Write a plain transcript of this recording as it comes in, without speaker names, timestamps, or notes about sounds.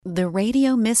The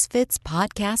Radio Misfits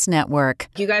Podcast Network.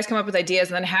 You guys come up with ideas,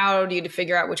 and then how do you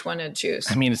figure out which one to choose?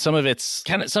 I mean, some of it's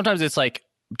sometimes it's like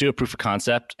do a proof of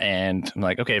concept and I'm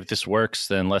like, okay, if this works,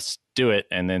 then let's do it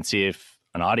and then see if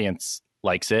an audience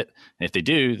likes it. And if they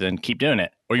do, then keep doing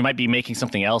it. Or you might be making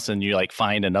something else and you like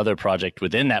find another project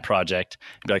within that project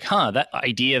and be like, that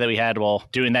idea that we had while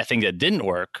doing that thing that didn't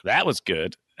work, that was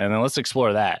good. And then let's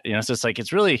explore that. So it's like,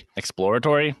 it's really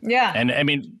exploratory. Yeah. And I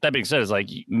mean, that being said, it's like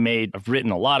I've written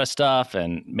a lot of stuff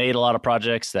and made a lot of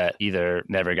projects that either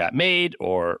never got made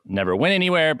or never went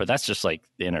anywhere. But that's just like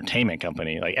the entertainment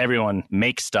company. Like everyone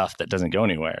makes stuff that doesn't go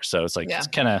anywhere. So it's like,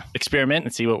 just kind of experiment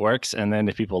and see what works. And then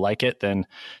if people like it, then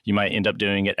you might end up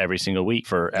doing it every single week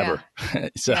forever. Yeah.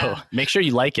 So make sure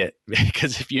you like it,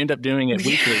 because if you end up doing it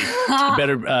weekly, you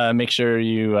better make sure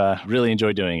you really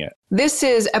enjoy doing it. This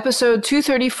is episode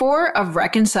 234 of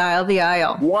Reconcile the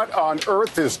Aisle. What on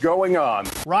earth is going on?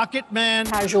 Rocket Man.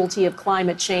 Casualty of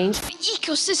climate change.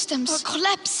 Ecosystems are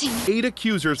collapsing. 8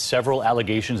 accusers. Several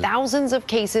allegations. Thousands of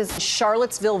cases.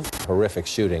 Charlottesville. Horrific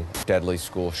shooting. Deadly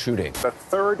school shooting. The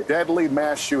third deadly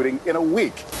mass shooting in a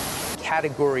week.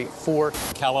 Category 4.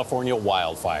 California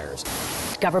wildfires.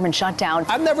 Government shutdown.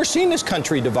 I've never seen this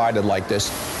country divided like this.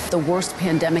 The worst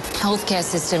pandemic. Healthcare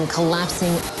system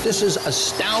collapsing. This is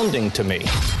astounding to me.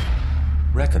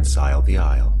 Reconcile the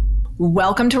Aisle.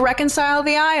 Welcome to Reconcile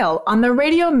the Aisle on the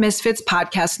Radio Misfits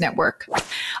Podcast Network.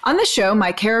 On the show,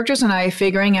 my characters and I are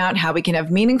figuring out how we can have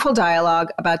meaningful dialogue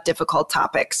about difficult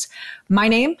topics. My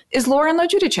name is Lauren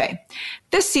LoGiudice.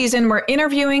 This season, we're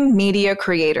interviewing media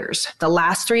creators. The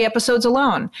last 3 episodes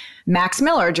alone. Max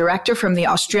Miller, director from the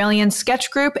Australian sketch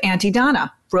group Aunty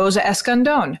Donna. Rosa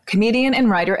Escandón, comedian and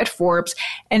writer at Forbes.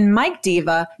 And Mike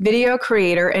Diva, video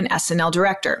creator and SNL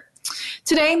director.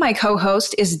 Today, my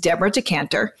co-host is Deborah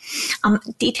Decanter.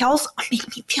 Details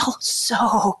make me feel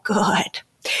so good.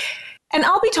 And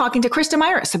I'll be talking to Chris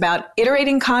Damaris about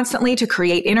iterating constantly to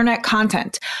create internet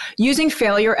content, using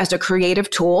failure as a creative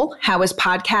tool, how his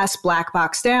podcasts Black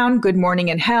Box Down, Good Morning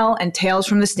in Hell, and Tales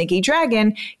from the Stinky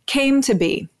Dragon came to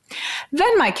be.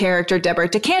 Then my character, Deborah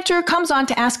Decanter, comes on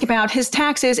to ask about his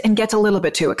taxes and gets a little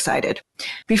bit too excited.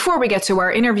 Before we get to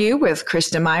our interview with Chris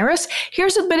Damaris,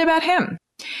 here's a bit about him.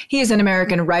 He is an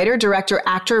American writer, director,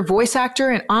 actor, voice actor,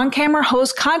 and on-camera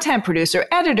host, content producer,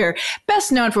 editor,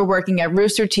 best known for working at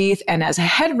Rooster Teeth and as a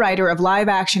head writer of live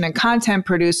action and content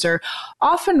producer,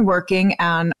 often working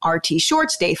on RT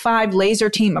Shorts, Day 5,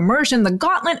 Laser Team Immersion, The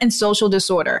Gauntlet, and Social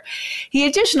Disorder. He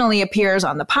additionally appears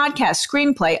on the podcast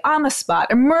Screenplay, On the Spot,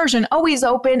 Immersion, Always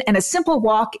Open, and A Simple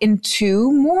Walk into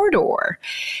Mordor.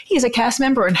 He is a cast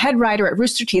member and head writer at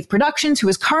Rooster Teeth Productions, who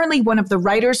is currently one of the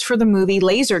writers for the movie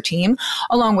Laser Team,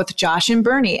 along with Josh and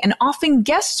Bernie, and often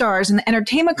guest stars in the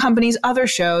entertainment company's other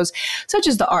shows, such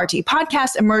as the RT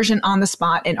Podcast, Immersion, On the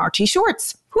Spot, and RT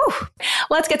Shorts. Whew.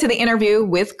 Let's get to the interview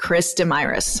with Chris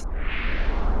Damaris.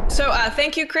 So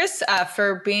thank you, Chris,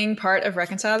 for being part of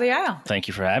Reconcile the Aisle. Thank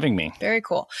you for having me. Very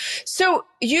cool. So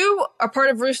you are part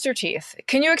of Rooster Teeth.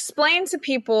 Can you explain to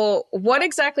people what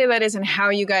exactly that is and how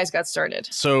you guys got started?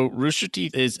 So Rooster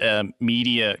Teeth is a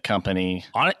media company.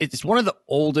 It's one of the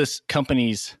oldest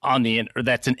companies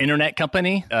that's an internet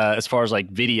company as far as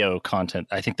like video content.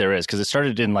 I think there is, because it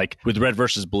started in like with Red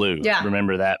versus Blue. Yeah.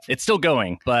 Remember that? It's still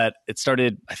going, but it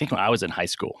started, I think, when I was in high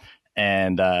school.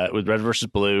 And with Red versus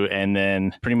Blue, and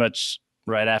then pretty much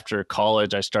right after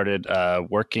college, I started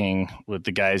working with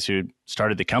the guys who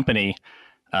started the company.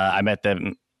 I met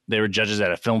them. They were judges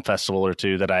at a film festival or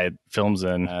two that I had films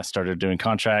in. Started doing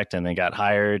contract, and they got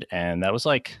hired, and that was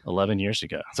like 11 years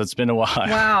ago. So it's been a while.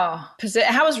 Wow.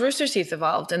 How has Rooster Teeth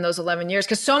evolved in those 11 years?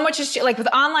 Because so much is like with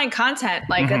online content,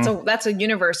 like that's a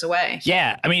universe away.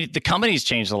 Yeah. I mean, the company's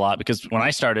changed a lot, because when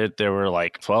I started, there were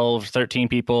like 12, 13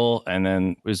 people, and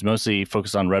then it was mostly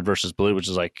focused on Red versus Blue, which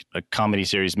is like a comedy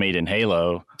series made in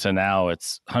Halo. To now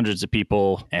it's hundreds of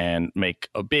people and make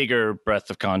a bigger breadth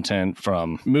of content,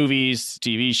 from movies,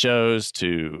 TV shows,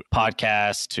 to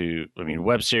podcasts, to,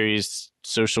 web series,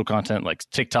 social content like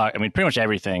TikTok. Pretty much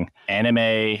everything, anime.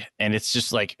 And it's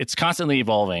just like, it's constantly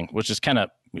evolving, which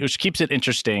keeps it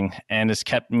interesting and has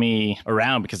kept me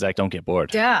around because I don't get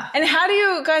bored. Yeah. And how do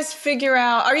you guys figure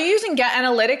out, are you using Get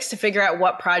Analytics to figure out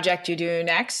what project you do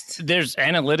next? There's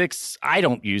analytics. I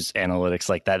don't use analytics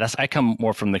like that. I come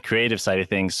more from the creative side of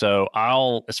things. So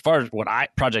as far as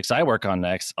projects I work on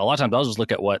next, a lot of times I'll just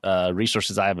look at what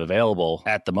resources I have available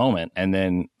at the moment and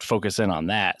then focus in on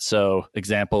that. So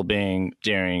example being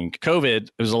during COVID,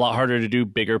 it was a lot harder to do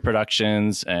bigger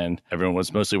productions and everyone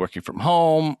was mostly working from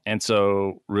home. And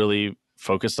so really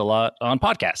focused a lot on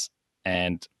podcasts,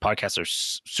 and podcasts are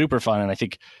super fun. And I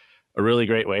think a really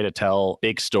great way to tell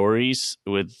big stories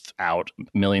without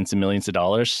millions and millions of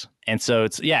dollars. And so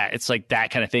it's like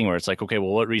that kind of thing where it's like, okay, well,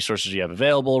 what resources do you have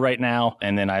available right now?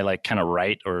 And then I like kind of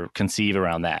write or conceive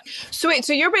around that. So wait,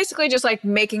 so you're basically just like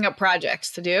making up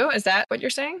projects to do? Is that what you're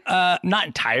saying? Not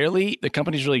entirely. The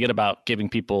company's really good about giving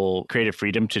people creative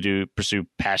freedom to pursue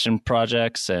passion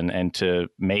projects and to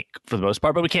make for the most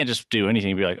part, but we can't just do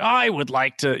anything and be like, oh, I would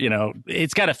like to,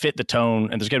 it's got to fit the tone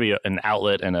and there's got to be an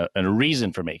outlet and a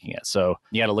reason for making it. So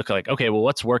you got to look like, okay, well,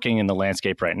 what's working in the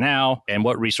landscape right now and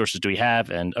what resources do we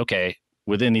have? And okay,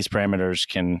 within these parameters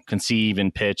can conceive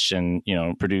and pitch and,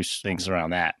 produce things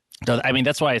around that. So, I mean,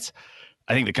 that's why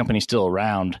I think the company's still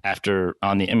around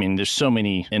there's so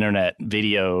many internet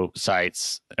video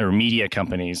sites or media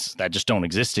companies that just don't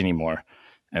exist anymore.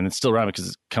 And it's still around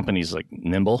because the company's like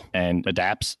nimble and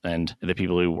adapts, and the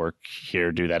people who work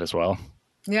here do that as well.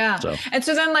 Yeah. And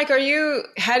so then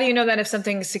how do you know that if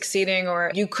something's succeeding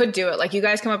or you could do it? Like you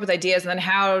guys come up with ideas and then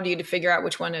how do you figure out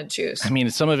which one to choose? I mean,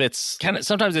 sometimes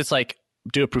it's like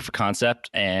do a proof of concept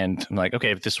and I'm like,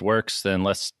 okay, if this works, then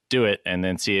let's do it and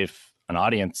then see if an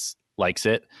audience likes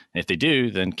it. And if they do,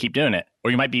 then keep doing it.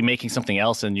 Or you might be making something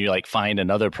else and you like find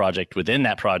another project within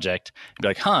that project and be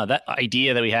like, that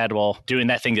idea that we had while doing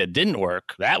that thing that didn't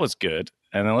work, that was good.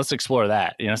 And then let's explore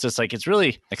that. It's just like, it's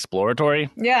really exploratory.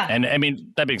 Yeah. And I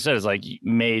mean, that being said, it's like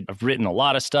I've written a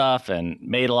lot of stuff and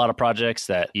made a lot of projects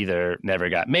that either never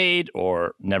got made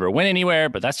or never went anywhere.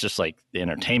 But that's just like the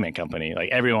entertainment company. Like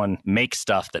everyone makes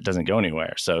stuff that doesn't go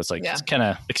anywhere. So it's like, just kind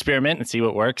of experiment and see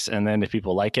what works. And then if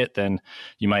people like it, then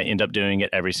you might end up doing it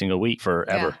every single week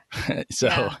forever.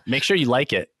 Yeah. Make sure you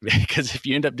like it, because if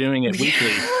you end up doing it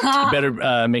weekly, you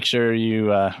better make sure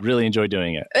you really enjoy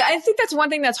doing it. I think that's one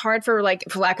thing that's hard for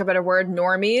lack of a better word,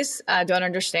 normies don't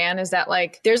understand is that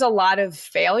like there's a lot of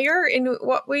failure in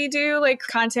what we do, like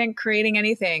content creating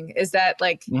anything is that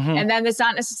like, and then it's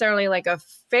not necessarily like a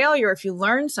failure if you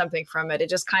learn something from it. It's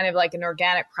just kind of like an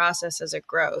organic process as it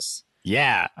grows.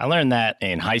 Yeah, I learned that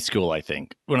in high school, I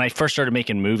think. When I first started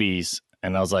making movies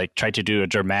and I was like, tried to do a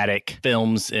dramatic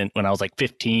films when I was like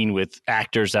 15 with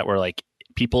actors that were like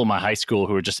people in my high school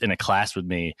who were just in a class with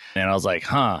me. And I was like,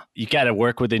 you got to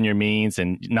work within your means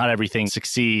and not everything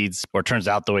succeeds or turns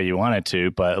out the way you want it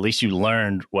to, but at least you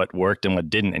learned what worked and what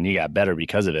didn't, and you got better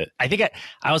because of it. I think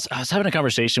I was having a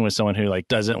conversation with someone who like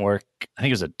doesn't work. I think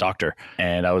it was a doctor.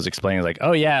 And I was explaining like,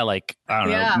 oh yeah, like, I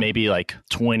don't know, maybe like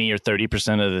 20 or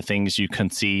 30% of the things you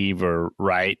conceive or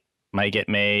write might get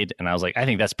made. And I was like, I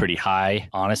think that's pretty high,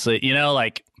 honestly.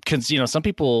 Because, some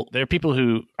people, there are people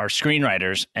who are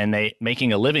screenwriters and they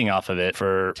making a living off of it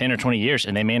for 10 or 20 years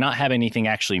and they may not have anything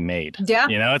actually made. Yeah.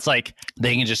 It's like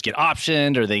they can just get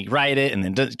optioned or they write it and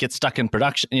then get stuck in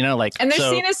production, And they're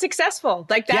seen as successful.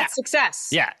 Like that's success.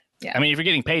 Yeah. Yeah. I mean, if you're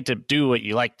getting paid to do what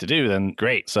you like to do, then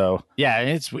great. So yeah,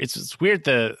 it's weird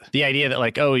the idea that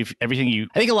like, if everything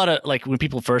I think a lot of like when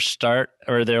people first start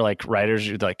or they're like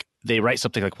writers, like they write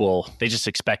something like, well, they just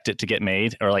expect it to get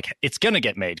made or like it's going to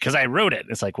get made because I wrote it.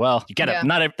 It's like, well, you got to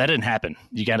that didn't happen.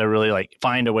 You got to really like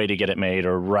find a way to get it made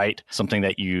or write something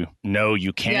that you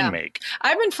can make.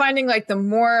 I've been finding like the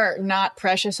more not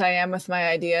precious I am with my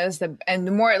ideas, and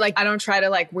the more like I don't try to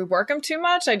like rework them too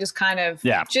much. I just kind of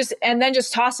and then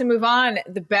just toss and move on.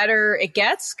 The better it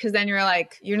gets, because then you're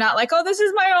not like, oh, this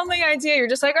is my only idea. You're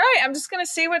just like, all right, I'm just going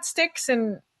to see what sticks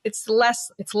and it's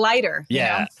lighter.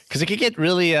 Yeah. Because it could get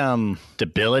really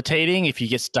debilitating if you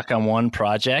get stuck on one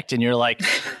project and you're like,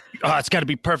 oh, it's got to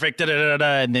be perfect.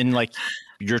 And then like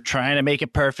you're trying to make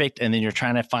it perfect and then you're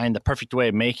trying to find the perfect way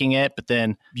of making it. But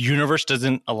then universe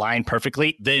doesn't align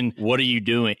perfectly. Then what are you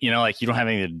doing? Like you don't have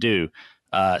anything to do.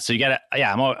 So you got to,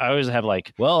 I always have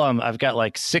like, I've got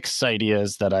like 6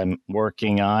 ideas that I'm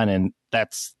working on, and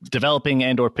that's developing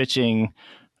and or pitching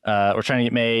or trying to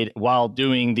get made while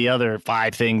doing the other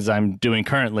 5 things I'm doing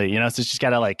currently, so it's just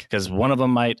gotta like, because one of them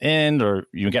might end or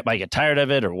you might get tired of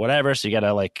it or whatever. So you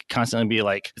gotta like constantly be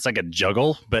like, it's like a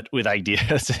juggle, but with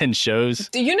ideas and shows.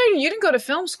 You didn't go to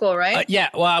film school, right? Yeah.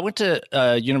 Well, I went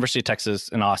to University of Texas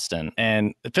in Austin,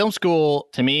 and film school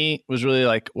to me was really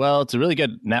like, well, it's a really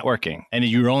good networking and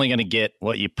you're only going to get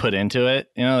what you put into it.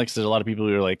 Like there's a lot of people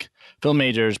who are like film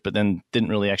majors, but then didn't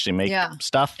really actually make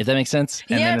stuff. If that makes sense.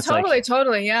 And then it's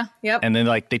totally. Yeah. Yep. And then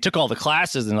like they took all the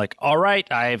classes and like, all right,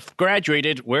 I've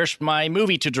graduated. Where's my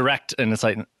movie to direct? And it's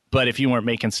like, but if you weren't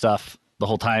making stuff the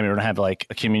whole time, you don't have like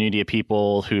a community of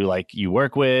people who like you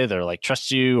work with or like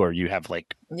trust you, or you have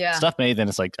like stuff made, then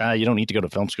it's like, you don't need to go to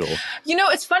film school.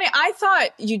 It's funny. I thought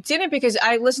you didn't, because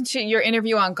I listened to your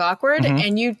interview on Gawkward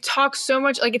and you talk so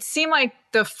much, like it seemed like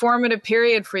the formative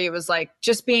period for you was like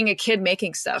just being a kid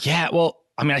making stuff. Yeah. Well,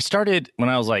 I mean, I started when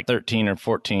I was like 13 or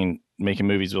 14 making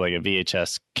movies with like a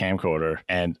VHS camcorder.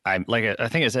 And I'm like, I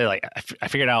think I said, like, I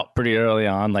figured out pretty early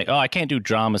on, like, oh, I can't do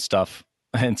drama stuff.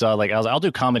 And so like I was like, I'll do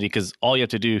comedy because all you have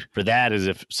to do for that is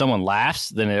if someone laughs,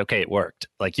 then it worked.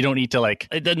 Like you don't need to like,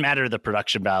 it doesn't matter the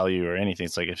production value or anything.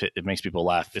 It's like if it makes people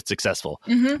laugh, it's successful.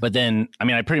 Mm-hmm. But then, I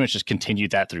mean, I pretty much just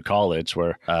continued that through college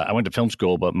where I went to film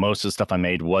school, but most of the stuff I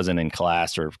made wasn't in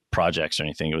class or projects or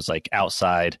anything. It was like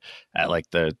outside at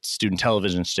like the student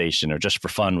television station or just for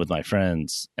fun with my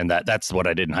friends. And that's what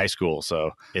I did in high school.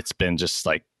 So it's been just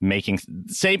like making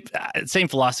same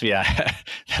philosophy that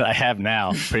I have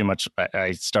now. Pretty much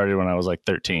I started when I was like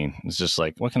 13. It's just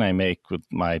like, what can I make with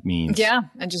my means? Yeah,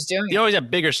 and just doing it. You always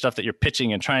have bigger stuff that you're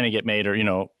pitching and trying to get made, or, you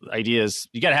know, ideas.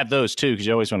 You got to have those too, because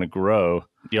you always want to grow.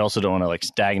 You also don't want to like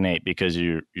stagnate because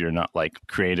you're not like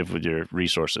creative with your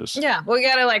resources. Yeah, well, you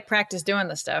got to like practice doing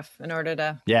the stuff in order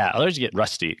to. Yeah, otherwise you get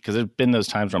rusty, because there've been those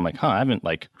times where I'm like, I haven't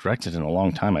like directed in a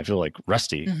long time. I feel like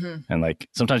rusty. Mm-hmm. And like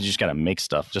sometimes you just got to make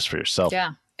stuff just for yourself.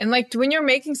 Yeah. And like when you're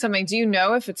making something, do you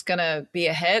know if it's going to be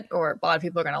a hit or a lot of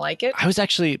people are going to like it? I was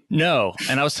actually, no.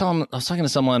 And I was talking to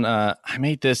someone, I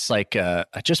made this like, I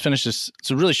just finished this. It's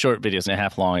a really short video, it's and a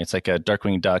half long. It's like a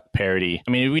Darkwing Duck parody.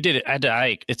 I mean, we did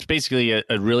it. It's basically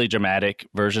a really dramatic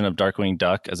version of Darkwing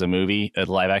Duck as a movie, a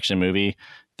live action movie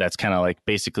that's kind of like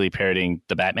basically parodying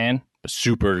the Batman.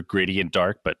 Super gritty and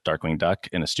dark, but Darkwing Duck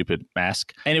in a stupid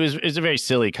mask. And it was a very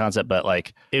silly concept, but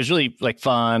like it was really like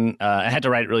fun. I had to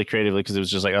write it really creatively because it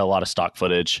was just like a lot of stock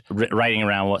footage, writing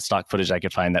around what stock footage I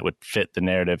could find that would fit the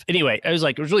narrative. Anyway, it was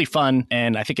really fun,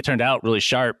 and I think it turned out really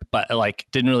sharp, but like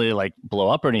didn't really like blow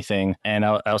up or anything. And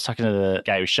I was talking to the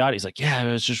guy who shot. He's like, yeah,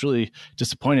 I was just really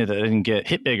disappointed that it didn't get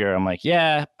hit bigger. I'm like,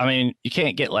 yeah, I mean, you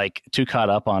can't get like too caught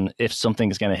up on if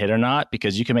something's going to hit or not,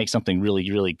 because you can make something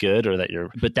really, really good,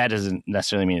 but that doesn't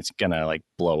necessarily mean it's gonna like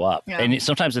blow up. Yeah. And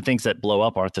sometimes the things that blow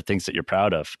up aren't the things that you're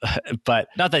proud of. But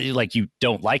not that you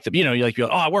don't like them. You know, you're like, oh,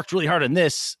 I worked really hard on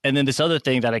this, and then this other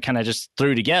thing that I kind of just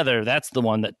threw together, that's the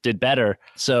one that did better.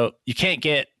 So you can't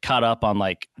get caught up on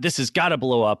like, this has got to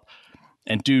blow up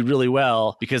and do really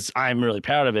well because I'm really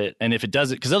proud of it. And if it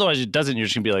doesn't, because otherwise it doesn't, you're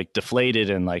just gonna be like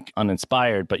deflated and like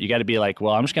uninspired. But you got to be like,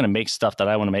 well, I'm just gonna make stuff that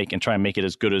I want to make and try and make it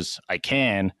as good as I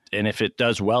can. And if it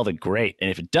does well, then great. And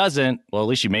if it doesn't, well, at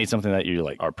least you made something that you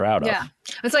like are proud of. Yeah,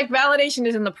 it's like validation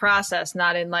is in the process,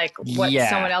 not in like what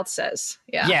someone else says.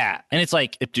 Yeah. And it's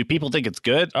like, do people think it's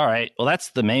good? All right, well, that's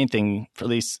the main thing. For at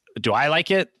least, do I like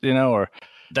it? You know, or.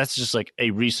 That's just like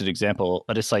a recent example,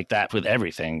 but it's like that with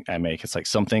everything I make. It's like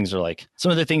some things are like,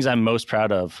 some of the things I'm most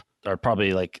proud of are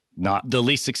probably like not the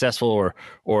least successful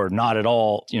or not at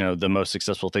all, you know, the most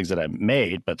successful things that I've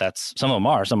made, but that's, some of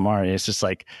them are. It's just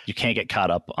like, you can't get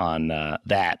caught up on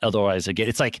that. Otherwise you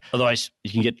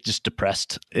can get just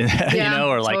depressed, you know,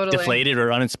 or like deflated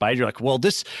or uninspired. You're like, well,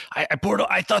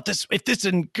 I thought this, if this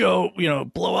didn't go, you know,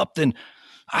 blow up, then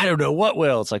I don't know what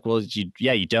will. It's like, well, you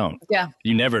don't. Yeah.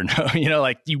 You never know. You know,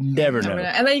 like you never know.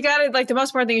 And then you got to, like, the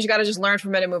most important thing is you got to just learn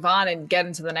from it and move on and get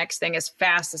into the next thing as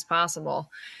fast as possible.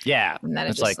 Yeah. And then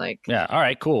it's just like, yeah, all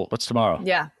right, cool. What's tomorrow?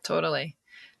 Yeah, totally.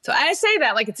 So I say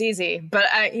that like it's easy, but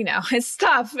it's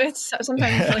tough. It's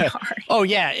sometimes really hard. Oh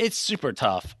yeah, it's super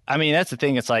tough. I mean, that's the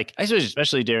thing. It's like, I suppose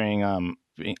especially during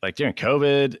during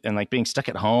COVID and like being stuck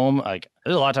at home, like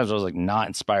there's a lot of times I was like not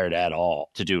inspired at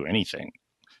all to do anything.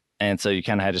 And so you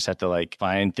kind of just have to like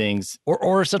find things,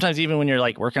 or sometimes even when you're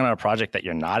like working on a project that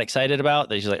you're not excited about,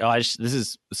 that you're like, this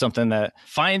is something that,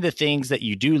 find the things that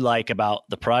you do like about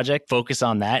the project, focus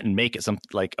on that and make it something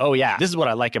like, oh yeah, this is what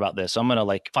I like about this. So I'm going to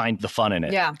like find the fun in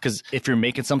it. Yeah. Because if you're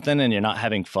making something and you're not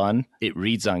having fun, it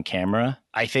reads on camera.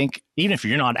 I think even if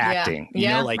you're not acting, you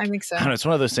know, like, I think so. I don't know, it's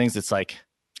one of those things that's like,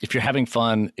 if you're having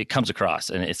fun, it comes across,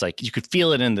 and it's like you could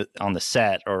feel it on the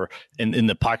set or in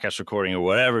the podcast recording or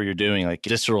whatever you're doing, like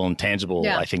visceral and tangible.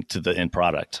 I think to the end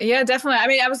product. Yeah, definitely. I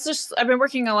mean, I've been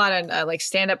working a lot on like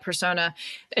stand-up persona.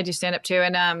 I do stand-up too,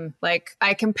 and like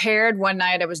I compared one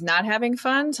night I was not having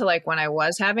fun to like when I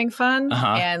was having fun,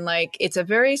 and like it's a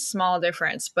very small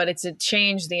difference, but it's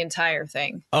changed the entire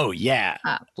thing. Oh yeah,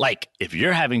 like if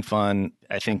you're having fun,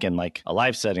 I think in like a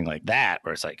live setting like that,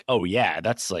 where it's like, oh yeah,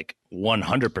 that's like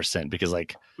 100%, because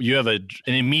like you have an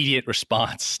immediate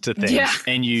response to things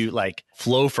and you like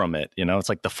flow from it, you know, it's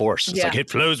like the force. It's like it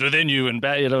flows within you and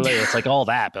you know, it's like all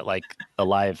that, but like a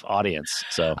live audience.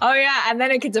 So oh yeah, and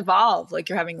then it could evolve, like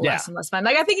you're having less and less fun.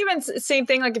 Like I think even same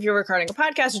thing, like if you're recording a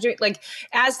podcast or doing, like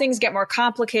as things get more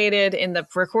complicated in the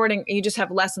recording, you just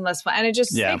have less and less fun, and it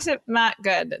just makes it not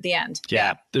good at the end.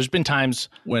 There's been times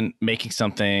when making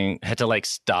something had to like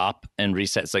stop and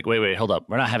reset. It's like, wait, hold up,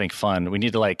 we're not having fun. We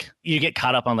need to like, you get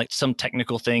caught up on like some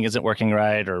technical thing isn't working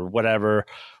right or whatever,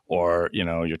 or, you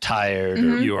know, you're tired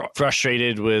or you're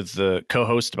frustrated with the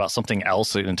co-host about something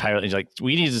else entirely. Like,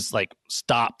 we need to just like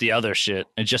stop the other shit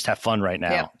and just have fun right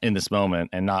now in this moment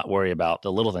and not worry about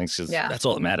the little things, because that's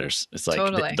all that matters. It's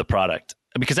like the product.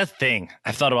 Because that's the thing.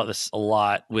 I've thought about this a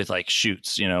lot with like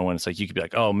shoots, you know, when it's like you could be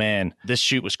like, oh man, this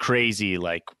shoot was crazy.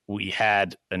 Like, we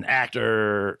had an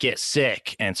actor get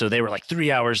sick, and so they were like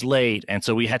 3 hours late. And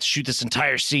so we had to shoot this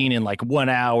entire scene in like 1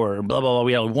 hour, blah, blah, blah.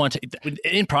 We had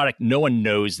in product, no one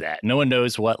knows that. No one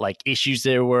knows what like issues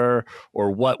there were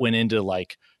or what went into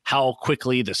like how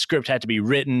quickly the script had to be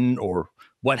written or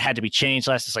what had to be changed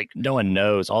last. It's like, no one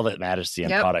knows. All that matters is the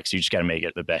end product. So you just got to make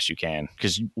it the best you can.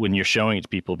 Because when you're showing it to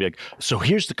people, be like, so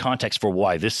here's the context for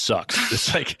why this sucks.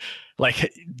 It's like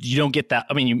you don't get that.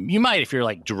 I mean, you might if you're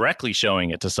like directly showing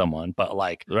it to someone, but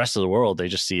like the rest of the world, they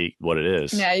just see what it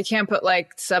is. Yeah, you can't put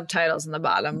like subtitles in the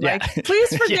bottom. Like,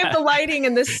 please forgive the lighting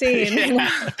in this scene.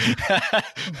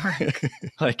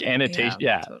 Like annotation.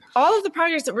 Yeah. All of the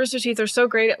projects at Rooster Teeth are so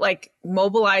great at like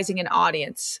mobilizing an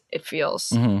audience, it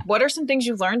feels. What are some things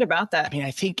you've learned about that? I mean,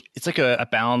 I think it's like a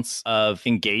balance of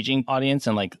engaging audience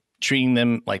and like treating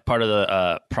them like part of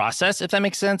the process, if that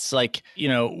makes sense. Like, you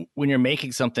know, when you're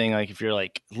making something, like if you're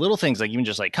like little things, like even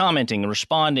just like commenting and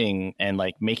responding and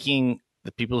like making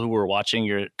the people who are watching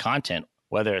your content,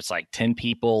 whether it's like 10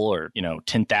 people or, you know,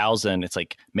 10,000, it's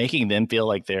like making them feel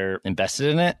like they're invested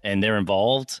in it and they're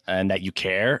involved and that you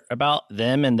care about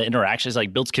them, and the interactions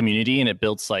like builds community and it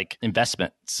builds like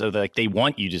investment, so that like they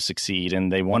want you to succeed and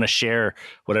they want to share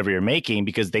whatever you're making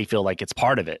because they feel like it's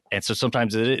part of it. And so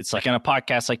sometimes it's like in a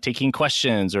podcast, like taking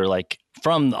questions or like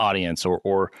from the audience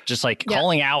or just like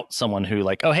calling out someone who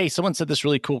like, oh, hey, someone said this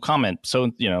really cool comment.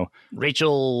 So, you know,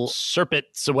 Rachel Serpent,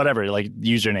 so whatever, like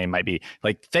username might be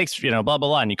like, thanks, you know, blah, blah,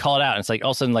 blah. And you call it out and it's like,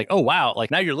 all of a sudden like, oh, wow. Like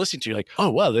now you're listening to, you're like, oh,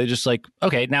 wow. They're just like,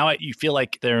 okay, now you feel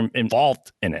like they're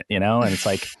involved in it, you know? And it's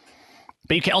like,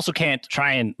 but you also can't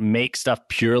try and make stuff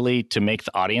purely to make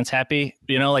the audience happy.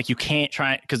 You know, like you can't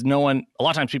try, because a lot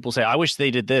of times people say, I wish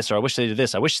they did this, or I wish they did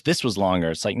this. I wish this was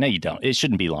longer. It's like, no, you don't. It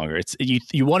shouldn't be longer. It's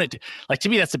you want it to, like, to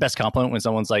me, that's the best compliment when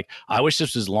someone's like, I wish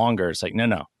this was longer. It's like,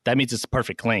 no. That means it's a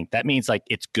perfect length. That means like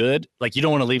it's good. Like you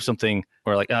don't want to leave something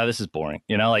where like, oh, this is boring.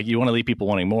 You know, like you want to leave people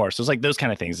wanting more. So it's like those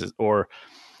kind of things. Or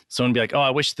someone be like, oh,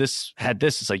 I wish this had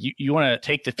this. It's like you want to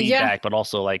take the feedback, but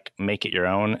also like make it your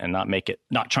own and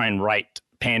not try and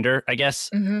pander, I guess,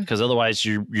 because otherwise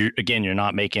you're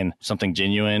not making something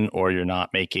genuine, or you're not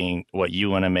making what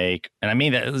you want to make. And I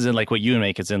mean that isn't like what you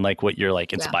make, it's in like what you're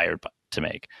like inspired to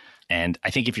make. And I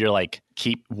think if you're like,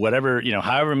 keep whatever, you know,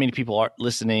 however many people are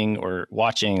listening or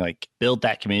watching, like build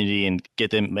that community and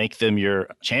make them your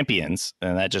champions.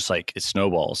 And that just like, it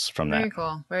snowballs from that. Very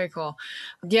cool. Very cool.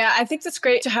 Yeah. I think that's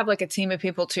great to have like a team of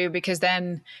people too, because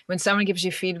then when someone gives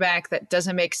you feedback that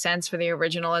doesn't make sense for the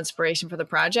original inspiration for the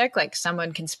project, like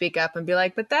someone can speak up and be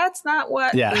like, but that's not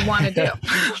what we want to do.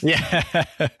 Yeah.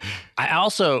 I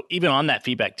also, even on that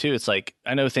feedback too, it's like,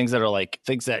 I know things that are like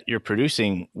things that you're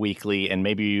producing weekly and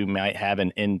maybe you might have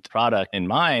an end product in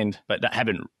mind, but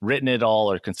haven't written it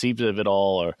all or conceived of it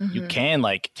all, or you can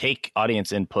like take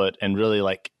audience input and really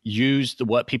like use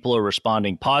what people are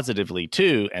responding positively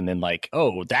to, and then like,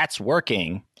 oh, that's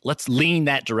working. Let's lean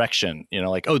that direction, you know,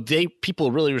 like, oh,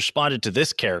 people really responded to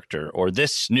this character or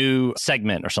this new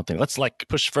segment or something. Let's like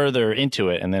push further into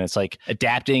it. And then it's like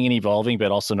adapting and evolving,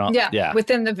 but also not. Yeah.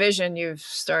 Within the vision you've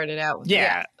started out with.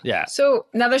 Yeah. So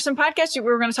now there's some podcasts we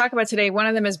were going to talk about today. One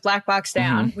of them is Black Box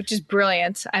Down, which is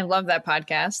brilliant. I love that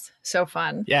podcast. So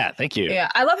fun. Yeah. Thank you.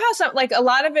 Yeah. I love how like a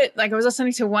lot of it, like I was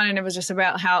listening to one and it was just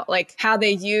about how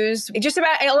they use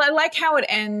I like how it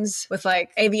ends with like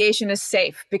aviation is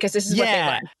safe because this is what they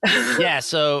learned. Yeah.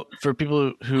 So for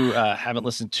people who haven't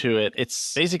listened to it,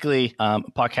 it's basically a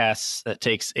podcast that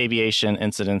takes aviation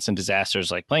incidents and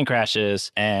disasters like plane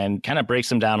crashes and kind of breaks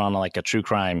them down on like a true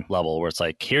crime level, where it's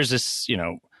like, here's this, you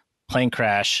know, plane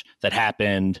crash that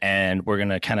happened, and we're going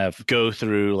to kind of go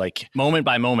through like moment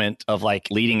by moment of like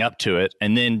leading up to it,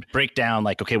 and then break down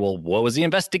like, okay, well, what was the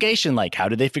investigation like? How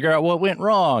did they figure out what went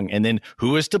wrong? And then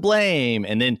who is to blame?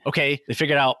 And then, okay, they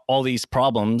figured out all these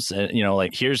problems, you know,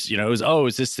 like here's, you know,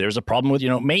 there's a problem with, you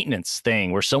know, maintenance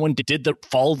thing where someone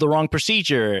followed the wrong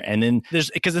procedure. And then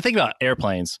because the thing about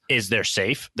airplanes is they're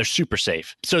safe. They're super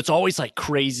safe. So it's always like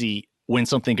crazy when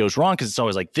something goes wrong, because it's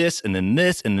always like this and then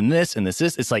this and then this and this.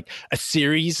 It's like a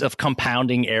series of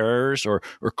compounding errors or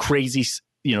crazy,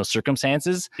 you know,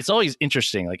 circumstances. It's always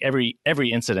interesting, like every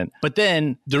incident. But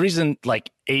then the reason like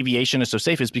aviation is so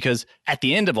safe is because at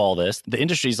the end of all this, the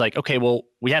industry is like, okay, well,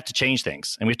 we have to change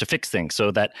things and we have to fix things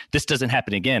so that this doesn't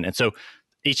happen again. And so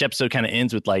each episode kind of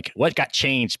ends with like, what got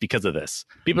changed because of this?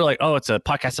 People are like, oh, it's a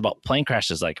podcast about plane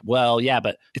crashes. Like, well, yeah,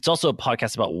 but it's also a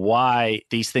podcast about why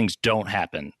these things don't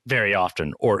happen very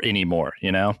often or anymore,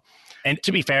 you know? And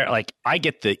to be fair, like I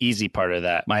get the easy part of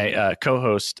that. My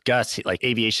co-host Gus, like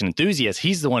aviation enthusiast,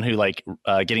 he's the one who like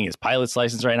getting his pilot's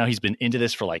license right now. He's been into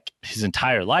this for like his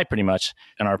entire life pretty much.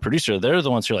 And our producer, they're the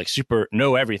ones who are like super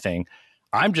know everything.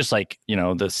 I'm just like, you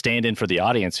know, the stand-in for the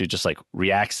audience who just like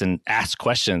reacts and asks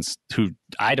questions who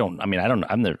I don't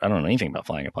know anything about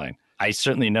flying a plane. I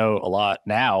certainly know a lot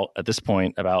now at this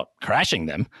point about crashing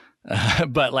them.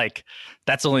 But like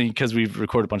that's only because we've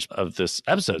recorded a bunch of this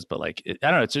episodes. But like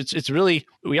I don't know, it's really,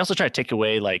 we also try to take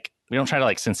away, like we don't try to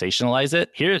like sensationalize it.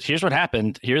 Here's what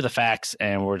happened. Here are the facts,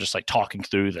 and we're just like talking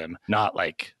through them, not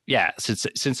like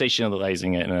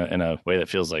sensationalizing it in a way that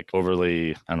feels like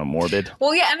overly, I don't know, morbid.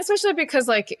 Well, yeah, and especially because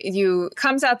like you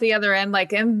comes out the other end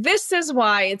like, and this is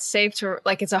why it's safe to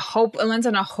like it ends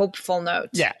on a hopeful note.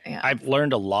 Yeah, I've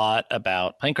learned a lot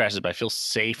about plane crashes, but I feel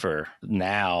safer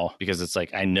now because it's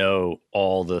like I know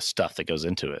all the stuff that goes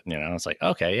into it. You know, it's like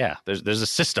okay, yeah, there's a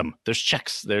system, there's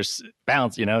checks, there's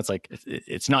balance. You know, it's like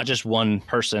it's not just one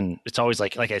person. It's always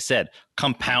like I said,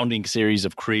 compounding series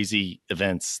of crazy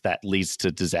events that leads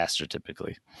to disaster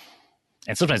typically.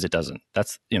 And sometimes it doesn't.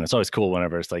 That's, you know, it's always cool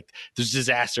whenever it's like there's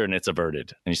disaster and it's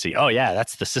averted and you see, oh yeah,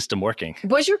 that's the system working.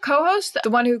 Was your co-host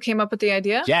the one who came up with the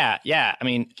idea? Yeah. I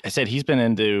mean, I said he's been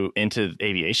into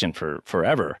aviation for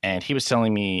forever, and he was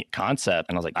telling me concept,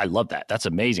 and I was like, I love that. That's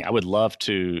amazing. I would love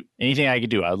to, anything I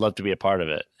could do, I would love to be a part of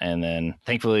it. And then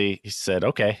thankfully he said,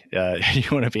 okay, you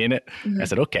want to be in it? Mm-hmm. I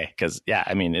said, okay. Because yeah,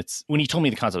 I mean, it's when he told me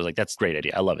the concept, I was like, that's a great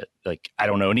idea. I love it. Like, I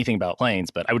don't know anything about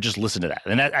planes, but I would just listen to that.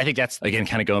 And I think that's, again,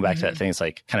 kind of going back to that thing. It's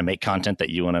like kind of make content that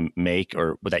you want to make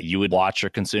or that you would watch or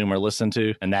consume or listen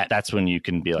to. And that's when you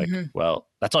can be like, well,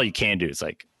 that's all you can do. It's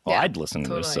like, well, I'd listen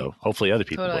to this. So hopefully other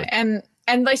people would. And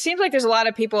it seems like there's a lot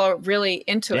of people really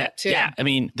into it too. Yeah. I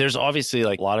mean, there's obviously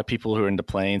like a lot of people who are into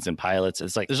planes and pilots.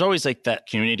 It's like, there's always like that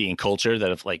community and culture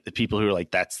that of like the people who are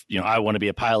like, that's, you know, I want to be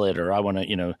a pilot or I want to,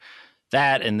 you know,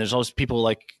 that. And there's always people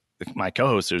like my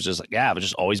co-host who's just like, yeah, I've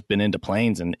just always been into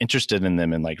planes and interested in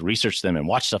them and like research them and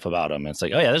watch stuff about them. And it's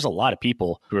like, oh yeah, there's a lot of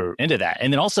people who are into that.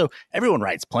 And then also everyone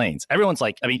rides planes. Everyone's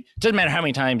like, I mean, it doesn't matter how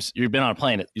many times you've been on a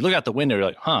plane. You look out the window, you're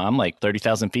like, I'm like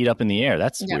 30,000 feet up in the air.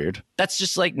 That's weird. That's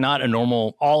just like not a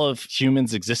normal, all of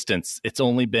humans' existence. It's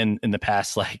only been in the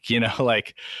past, like, you know,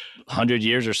 like 100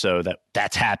 years or so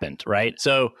that's happened. Right.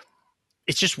 So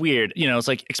it's just weird, you know, it's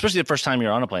like, especially the first time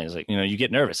you're on a plane, it's like, you know, you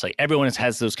get nervous. Like everyone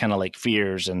has those kind of like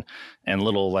fears and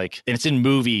little like, and it's in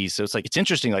movies. So it's like, it's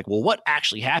interesting. Like, well, what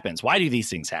actually happens? Why do these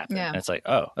things happen? Yeah. And it's like,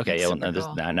 oh, okay. Yeah. Well,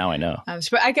 cool. Now I know.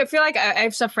 But I feel like I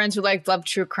have some friends who love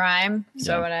true crime.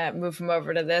 So I'm going to move them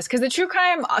over to this because the true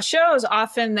crime shows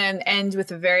often then end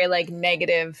with a very like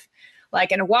negative,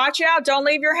 like, and watch out, don't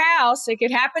leave your house. It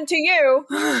could happen to you.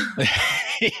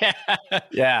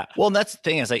 Yeah. Well, and that's the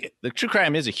thing is like the true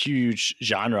crime is a huge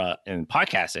genre in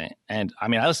podcasting. And I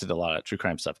mean, I listen to a lot of true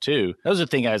crime stuff too. That was the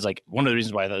thing I was like, one of the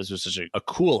reasons why I thought this was such a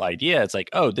cool idea. It's like,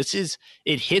 oh,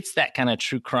 it hits that kind of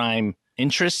true crime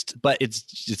interest, but it's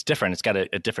different. It's got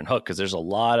a different hook because there's a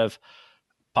lot of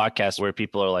podcasts where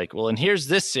people are like, well, and here's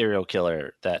this serial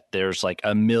killer that there's like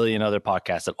a million other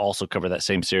podcasts that also cover that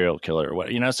same serial killer or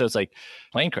what, you know? So it's like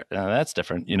that's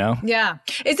different, you know? Yeah.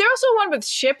 Is there also one with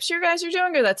ships you guys are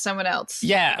doing or that's someone else?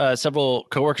 Yeah. Several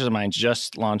coworkers of mine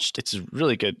just launched. It's a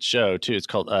really good show too. It's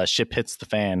called Ship Hits the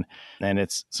Fan. And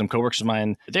it's some coworkers of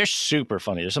mine. They're super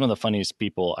funny. They're some of the funniest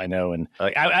people I know. And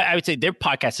like, I would say their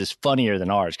podcast is funnier than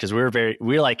ours because we're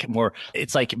like more,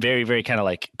 it's like very, very kind of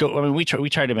like we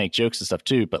try to make jokes and stuff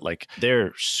too, but like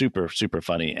they're super, super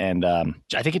funny. And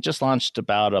I think it just launched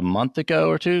about a month ago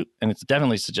or two. And it's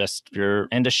definitely suggests if you're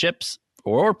into ships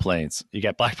or planes, you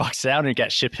got Black Box Sound and you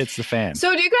got Ship Hits the Fan.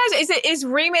 So do you guys, is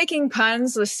remaking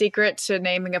puns the secret to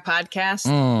naming a podcast?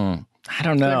 I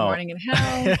don't know. Good Morning in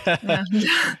Hell.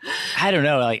 I don't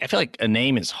know. Like, I feel like a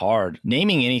name is hard.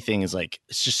 Naming anything is like,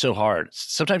 it's just so hard.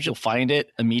 Sometimes you'll find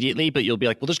it immediately, but you'll be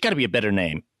like, well, there's got to be a better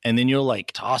name. And then you'll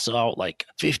like toss out like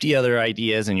 50 other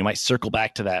ideas and you might circle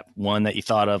back to that one that you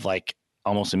thought of like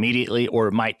almost immediately, or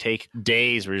it might take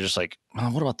days where you're just like, oh,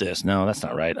 what about this? No, that's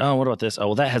not right. Oh, what about this? Oh,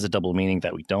 well, that has a double meaning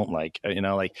that we don't like, you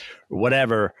know, like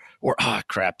whatever. Or, oh,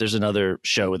 crap, there's another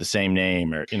show with the same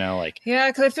name or, you know, like.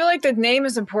 Yeah, because I feel like the name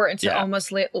is important to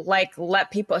almost let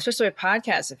people, especially with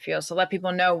podcasts, it feels, to let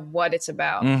people know what it's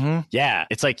about. Mm-hmm. Yeah.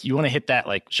 It's like you want to hit that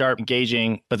like sharp,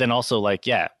 engaging, but then also like,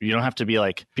 yeah, you don't have to be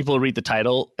like, people read the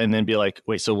title and then be like,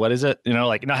 wait, so what is it? You know,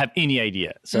 like not have any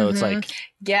idea. So it's like.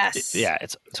 Yes.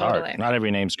 It's totally hard. Not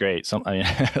every name's great. Some, I mean,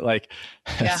 like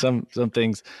some some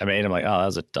things I made, I'm like, oh, that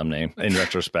was a dumb name in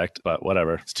retrospect, but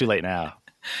whatever. It's too late now.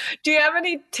 Do you have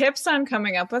any tips on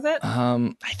coming up with it?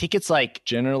 I think it's like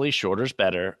generally shorter's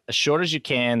better. As short as you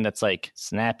can, that's like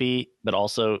snappy, but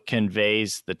also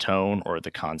conveys the tone or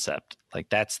the concept. Like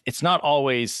it's not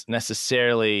always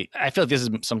necessarily, I feel like this is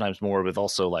sometimes more with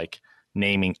also like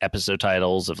naming episode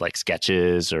titles of like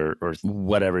sketches or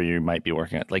whatever you might be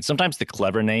working at. Like sometimes the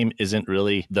clever name isn't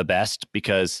really the best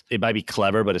because it might be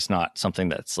clever, but it's not something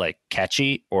that's like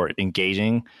catchy or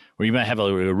engaging. Or you might have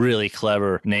a really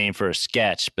clever name for a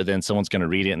sketch, but then someone's going to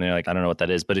read it and they're like, I don't know what that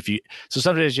is. But so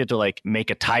sometimes you have to like make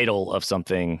a title of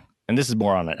something. And this is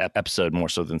more on an episode more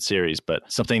so than series,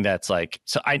 but something that's like,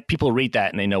 people read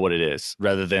that and they know what it is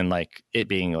rather than like it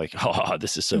being like, oh,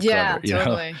 this is so clever. You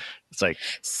totally. know? It's like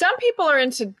some people are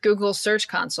into Google Search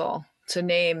Console to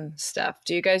name stuff.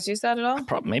 Do you guys use that at all?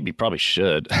 Probably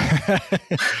should. You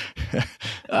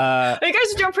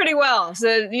guys are doing pretty well,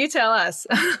 so you tell us.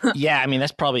 Yeah, I mean,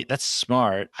 that's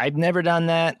smart. I've never done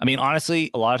that. I mean, honestly,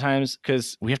 a lot of times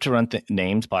because we have to run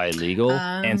names by legal,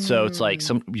 and so it's like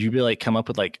you be like come up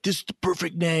with like this is the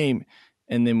perfect name.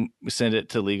 And then we send it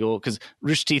to legal because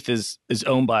Rooster Teeth is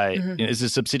owned by, is a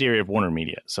subsidiary of Warner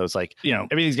Media. So it's like,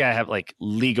 everything's got to have like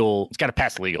legal, it's got to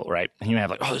pass legal, right? And you have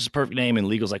like, oh, this is a perfect name. And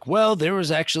legal's like, well, there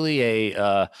was actually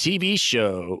a TV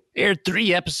show, aired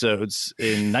 3 episodes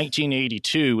in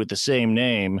 1982 with the same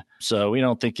name. So we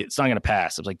don't think it's not going to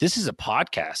pass. I was like, this is a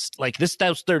podcast. Like that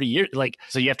was 30 years. Like,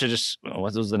 so you have to just,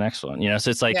 what was the next one? So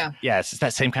it's like, it's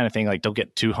that same kind of thing. Like, don't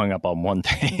get too hung up on one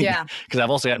thing. Yeah. Because I've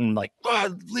also gotten like,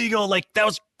 legal, like,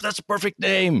 that's a perfect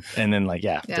name. And then like,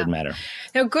 it didn't matter.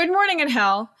 Now, Good Morning in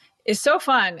Hell is so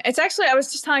fun. It's actually, I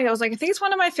was just telling you, I was like, I think it's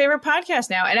one of my favorite podcasts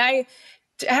now. And I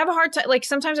have a hard time, like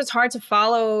sometimes it's hard to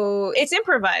follow. It's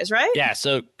improvised, right? Yeah.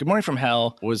 So Good Morning from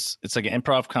Hell it's like an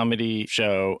improv comedy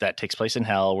show that takes place in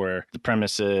hell where the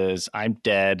premise is I'm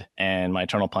dead and my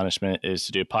eternal punishment is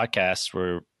to do a podcast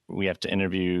where we have to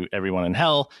interview everyone in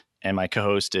hell. And my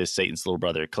co-host is Satan's little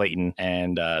brother, Clayton.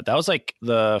 And that was like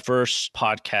the first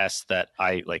podcast that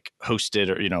I like hosted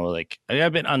or,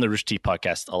 I've been on the Rooster Teeth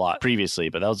podcast a lot previously,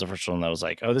 but that was the first one that was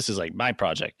like, oh, this is like my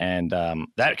project. And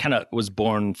that kind of was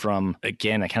born from,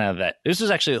 again, this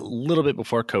was actually a little bit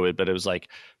before COVID, but it was like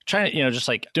trying to, just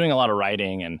like doing a lot of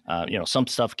writing and, some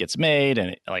stuff gets made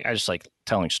and like, I just like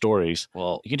telling stories.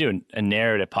 Well, you can do a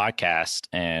narrative podcast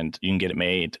and you can get it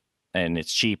made. And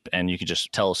it's cheap and you could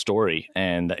just tell a story.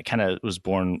 And that kind of was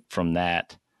born from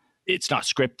that. It's not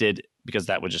scripted because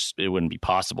it wouldn't be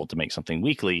possible to make something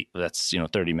weekly that's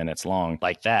 30 minutes long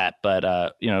like that.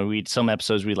 But some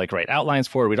episodes we'd like write outlines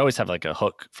for. We'd always have like a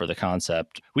hook for the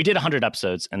concept. We did 100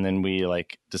 episodes and then we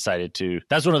like decided to,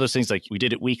 that's one of those things like we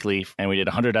did it weekly and we did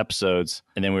 100 episodes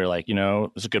and then we were like,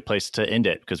 it's a good place to end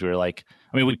it because we were like,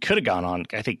 we could have gone on,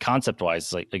 I think concept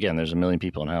wise, like, again, there's a million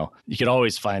people in hell. You could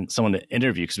always find someone to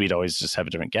interview because we'd always just have a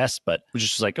different guest, but we're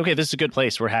just like, okay, this is a good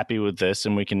place. We're happy with this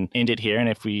and we can end it here. And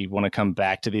if we want to come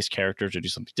back to these characters or do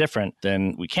something different,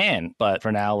 then we can. But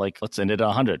for now, like, let's end it at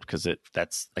 100 because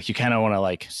that's like, you kind of want to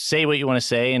like say what you want to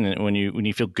say. And when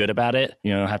you feel good about it,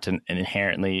 you don't have to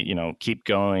inherently, keep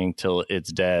going till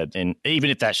it's dead. And even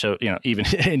if that show, even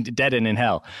dead and in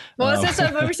hell. Well, that's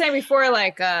what we were saying before,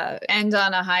 like end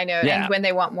on a high note and when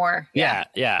they want more. Yeah.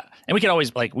 And we could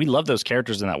always like, we love those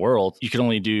characters in that world. You could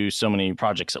only do so many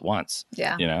projects at once.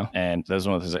 Yeah. And those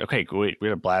one of the things like, okay, we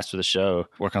had a blast for the show,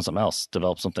 work on something else,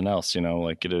 develop something else,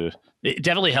 like it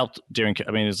definitely helped during,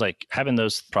 it was like having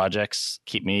those projects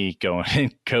keep me going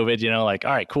in COVID, like,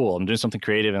 all right, cool. I'm doing something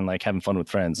creative and like having fun with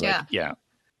friends. Like,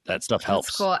 that stuff helps.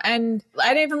 That's cool. And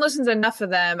I didn't even listen to enough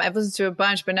of them. I've listened to a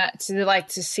bunch, but not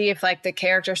to see if like the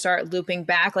characters start looping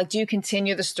back. Like, do you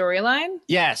continue the storyline?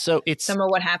 Yeah. So it's some of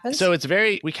what happens. So it's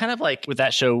we kind of like with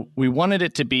that show, we wanted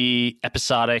it to be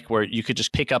episodic where you could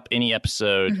just pick up any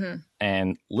episode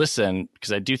and listen,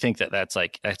 because I do think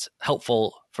that's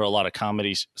helpful for a lot of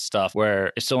comedy stuff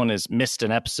where if someone has missed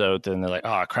an episode, then they're like,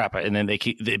 oh crap. And then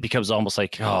it becomes almost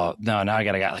like, oh no, now I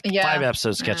got like 5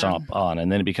 episodes to catch up on.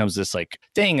 And then it becomes this like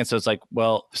thing. And so it's like,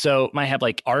 well, so might have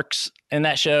like arcs in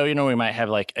that show, we might have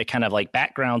like a kind of like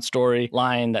background story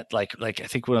line that like I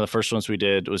think one of the first ones we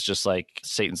did was just like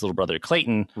Satan's little brother,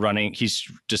 Clayton, running. He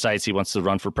decides he wants to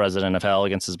run for president of hell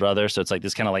against his brother. So it's like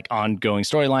this kind of like ongoing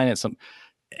storyline.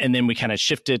 And then we kind of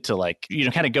shifted to like,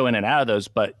 kind of go in and out of those.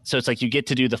 But so it's like you get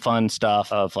to do the fun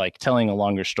stuff of like telling a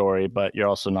longer story, but you're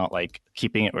also not like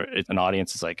keeping it where an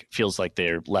audience is like, feels like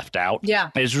they're left out. Yeah.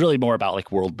 It's really more about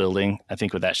like world building, I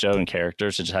think, with that show and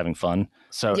characters and just having fun.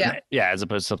 So yeah, as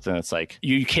opposed to something that's like,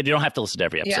 you don't have to listen to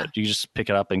every episode. You just pick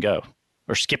it up and go.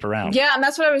 or skip around. Yeah, and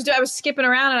that's what I was doing. I was skipping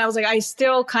around, and I was like, I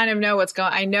still kind of know what's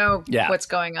going. I know what's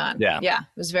going on. Yeah, it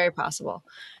was very possible.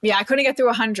 Yeah, I couldn't get through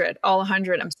 100, all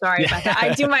 100. I'm sorry about that.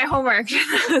 I do my homework.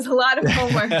 There's a lot of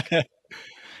homework.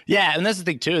 Yeah, and that's the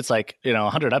thing too. It's like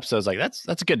 100 episodes. Like that's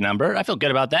a good number. I feel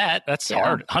good about that. That's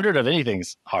hard. 100 of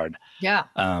anything's hard. Yeah,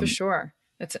 for sure.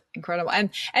 It's incredible. And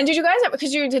did you guys,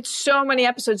 because you did so many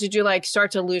episodes, did you like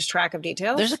start to lose track of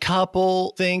details? There's a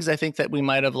couple things I think that we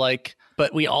might have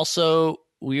but we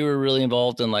were really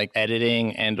involved in like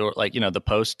editing and or like, the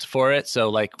post for it. So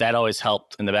like that always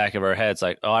helped in the back of our heads.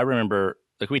 Like, oh, I remember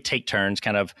like we take turns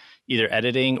kind of either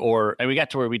editing and we got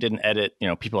to where we didn't edit,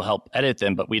 people help edit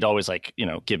them, but we'd always like,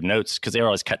 give notes because they were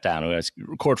always cut down. We always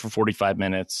record for 45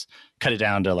 minutes, cut it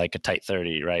down to like a tight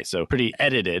 30, right? So pretty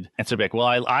edited. And so like,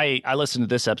 well, I listened to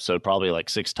this episode probably like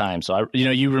 6 times. So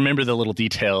you remember the little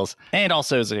details, and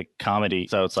also it's a comedy.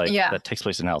 So it's like that takes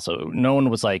place in hell. So no one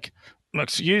was like,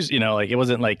 excuse, like it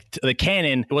wasn't like the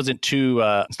canon, it wasn't too,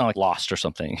 it's not like Lost or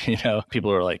something,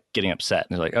 people are like getting upset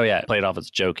and they're like, oh yeah, play it off as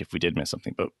a joke if we did miss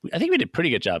something. But I think we did a pretty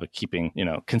good job of keeping,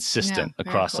 consistent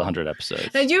across 100 episodes.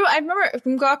 Now I remember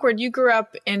from Gawkward, you grew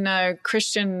up in a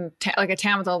Christian, like a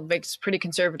town with a big, pretty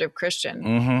conservative Christian.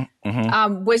 Mm-hmm,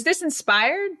 mm-hmm. Was this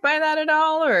inspired by that at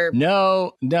all, or?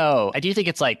 No. I do think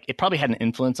it's like, it probably had an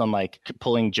influence on like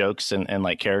pulling jokes and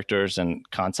like characters and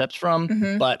concepts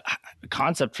from, but the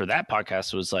concept for that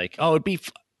podcast was like, oh,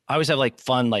 I always have like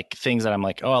fun, like things that I'm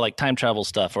like, oh, I like time travel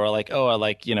stuff, or I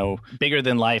like, bigger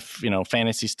than life,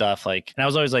 fantasy stuff. Like, and I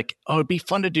was always like, oh, it'd be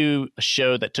fun to do a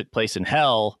show that took place in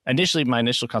hell. Initially, my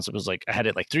initial concept was like, I had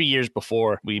it like 3 years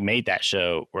before we made that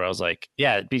show where I was like,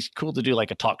 yeah, it'd be cool to do like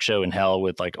a talk show in hell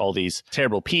with like all these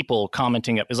terrible people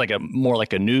commenting. It was like more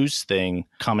like a news thing,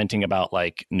 commenting about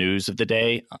like news of the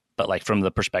day, but like from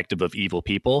the perspective of evil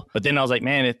people. But then I was like,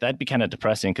 man, that'd be kind of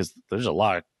depressing because there's a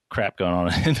lot of crap going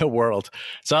on in the world.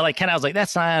 So I was like,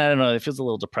 that's not, I don't know, it feels a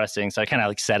little depressing. So I kind of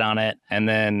like set on it. And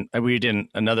then we did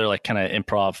another like kind of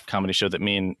improv comedy show that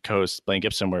me and co-host Blaine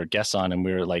Gibson were guests on. And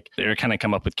we were like, they were kind of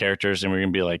come up with characters and we are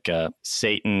going to be like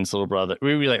Satan's little brother.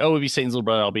 We would be like, oh, we'll be Satan's little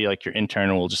brother. I'll be like your intern.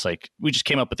 And we just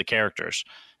came up with the characters.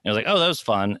 And I was like, oh, that was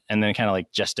fun. And then kind of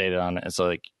like gestated on it. And so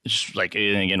like, just like,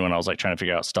 and again, when I was like trying to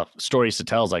figure out stories to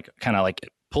tell, I was like, kind of like,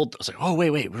 I was like, oh,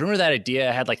 wait, remember that idea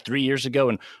I had like 3 years ago?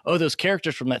 And oh, those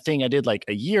characters from that thing I did like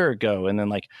a year ago. And then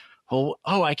like, oh,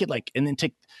 I could like, and then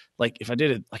take like, if I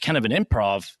did it like kind of an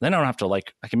improv, then I don't have to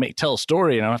like, I can tell a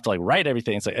story and I don't have to like write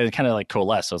everything. It's like, it kind of like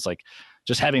coalesce. So it's like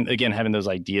just having those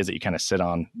ideas that you kind of sit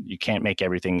on. You can't make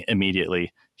everything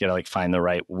immediately. You gotta like find the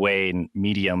right way and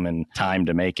medium and time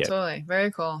to make it. Totally.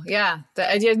 Very cool. Yeah. The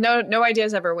idea, no idea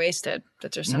is ever wasted.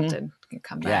 That there's something can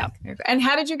come back. Yeah. And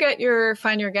how did you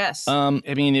find your guests?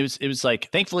 It was like,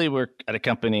 thankfully we're at a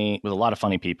company with a lot of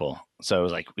funny people. So it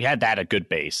was like, we had that a good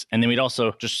base. And then we'd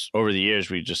also just over the years,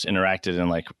 we just interacted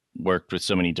and like worked with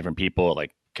so many different people,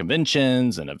 like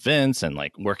conventions and events and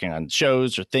like working on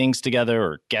shows or things together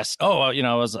or guests. Oh,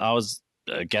 I was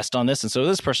a guest on this. And so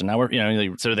this person, now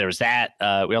we're, so there was that.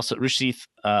 We also, Rushith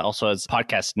also has a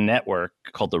podcast network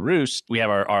called The Roost. We have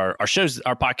our shows,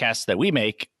 our podcasts that we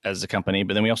make as a company,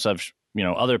 but then we also have,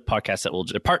 other podcasts that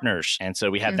they're partners. And so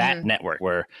we have that network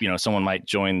where, someone might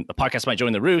join the podcast, might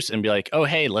join The Roost and be like, oh,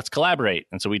 hey, let's collaborate.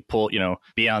 And so we'd pull,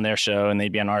 be on their show and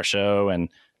they'd be on our show. And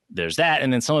there's that.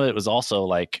 And then some of it was also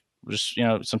like, just,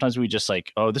 sometimes we just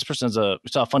like, oh, this person's we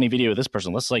saw a funny video of this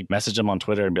person. Let's like message them on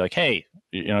Twitter and be like, hey,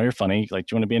 you're funny. Like,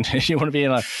 do you want to be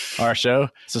in our show?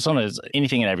 So sometimes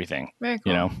anything and everything. Very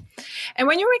cool. And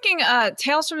when you're making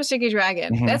Tales from a Sticky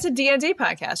Dragon, that's a D&D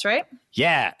podcast, right?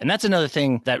 Yeah. And that's another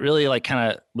thing that really like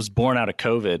kind of was born out of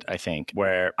COVID, I think,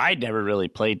 where I'd never really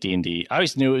played D&D. I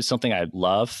always knew it was something I'd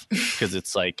love because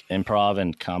it's like improv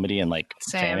and comedy and like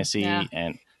fantasy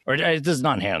and or this is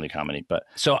not inherently comedy, but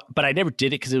I never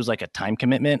did it because it was like a time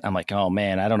commitment. I'm like, oh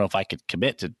man, I don't know if I could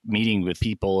commit to meeting with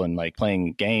people and like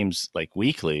playing games like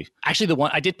weekly. Actually,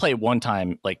 I did play one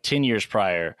time like 10 years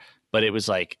prior, but it was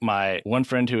like my one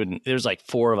friend there's like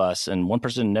 4 of us and one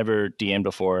person never DM'd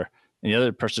before. And the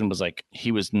other person was like,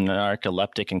 he was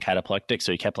narcoleptic and cataplectic.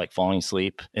 So he kept like falling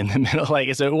asleep in the middle.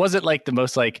 Like, so it wasn't like the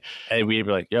most like, hey, we'd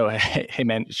be like, yo, hey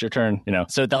man, it's your turn.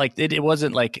 So that like, it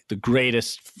wasn't like the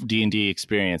greatest D&D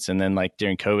experience. And then like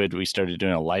during COVID, we started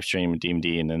doing a live stream of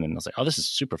D&D. And then I was like, oh, this is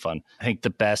super fun. I think the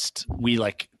best, we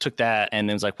like took that and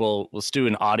then it's like, well, let's do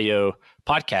an audio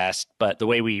podcast, but the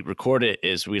way we record it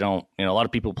is we don't, a lot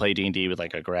of people play D&D with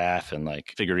like a graph and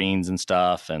like figurines and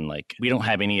stuff, and like we don't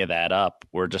have any of that up.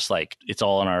 We're just like, it's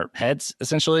all in our heads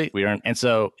essentially. And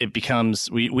so it becomes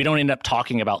we don't end up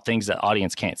talking about things that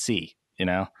audience can't see,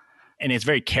 And it's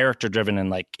very character driven and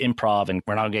like improv, and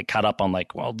we're not gonna get caught up on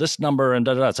like, well, this number and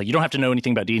da-da-da. It's like you don't have to know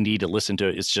anything about D&D to listen to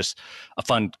it. It's just a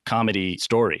fun comedy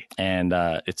story, and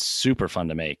it's super fun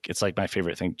to make. It's like my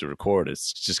favorite thing to record.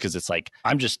 It's just because it's like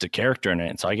I'm just a character in it,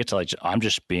 and so I get to like I'm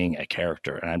just being a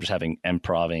character, and I'm just having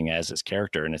improving as this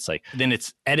character, and it's like then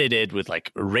it's edited with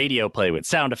like radio play with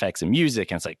sound effects and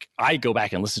music, and it's like I go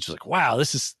back and listen to like, wow,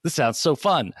 this sounds so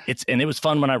fun. And it was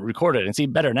fun when I recorded it, and it's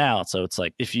even better now. So it's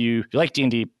like if you like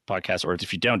D&D podcast, or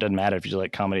if you don't, doesn't matter. If you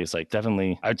like comedy, it's like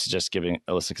definitely I would suggest giving it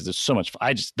a listen because there's so much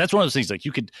fun. That's one of those things like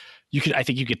you could I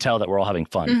think you could tell that we're all having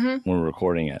fun when we're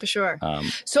recording it for sure.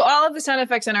 So all of the sound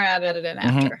effects are edited in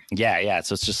after. Yeah.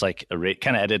 So it's just like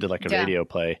kind of edited like a radio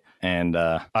play. And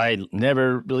I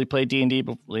never really played D&D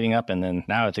leading up, and then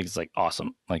now I think it's like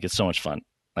awesome. Like it's so much fun.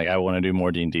 Like I want to do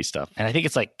more D&D stuff. And I think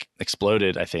it's like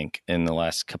exploded, I think, in the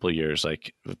last couple of years.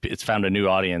 Like it's found a new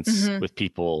audience with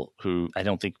people who I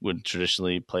don't think would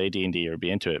traditionally play D&D or be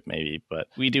into it maybe. But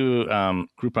we do,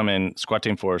 group I'm in, Squad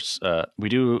Team Force, we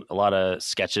do a lot of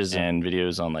sketches and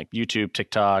videos on like YouTube,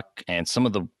 TikTok, and some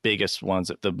of the biggest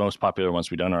ones, the most popular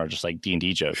ones we've done are just like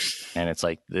D&D jokes. And it's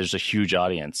like there's a huge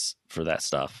audience for that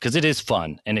stuff because it is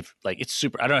fun, and if like it's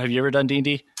super. I don't know, have you ever done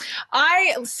D&D?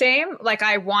 Same, like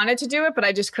I wanted to do it, but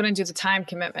I just couldn't do the time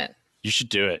commitment. You should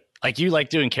do it. Like you like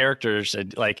doing characters,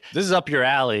 and like this is up your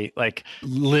alley, like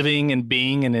living and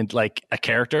being in like a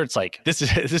character. It's like this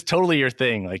is totally your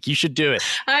thing. Like you should do it.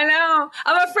 I know.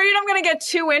 I'm afraid I'm going to get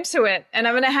too into it, and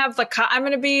I'm going to have I'm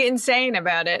going to be insane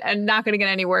about it and not going to get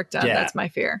any work done. Yeah. That's my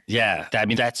fear. Yeah. I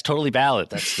mean, that's totally valid.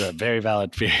 That's a very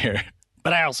valid fear.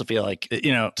 But I also feel like,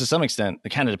 to some extent, it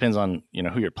kind of depends on,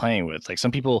 who you're playing with. Like some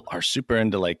people are super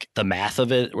into like the math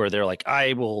of it, where they're like,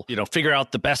 I will, figure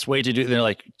out the best way to do it. They're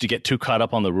like to get too caught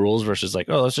up on the rules versus like,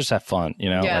 oh, let's just have fun.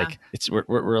 Yeah. Like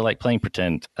we're like playing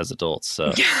pretend as adults.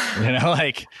 So,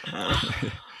 like,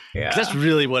 yeah, that's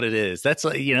really what it is. That's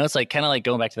like, it's like kind of like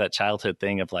going back to that childhood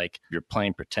thing of like, you're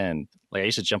playing pretend. Like I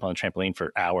used to jump on the trampoline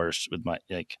for hours with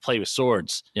play with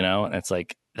swords, and it's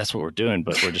like, that's what we're doing,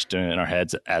 but we're just doing it in our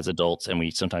heads as adults, and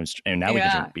now we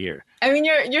can drink beer. I mean,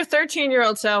 your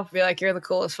 13-year-old self would be like, you're the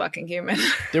coolest fucking human.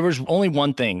 There was only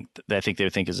one thing that I think they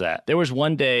would think is that. There was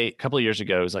one day a couple of years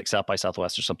ago, it was like South by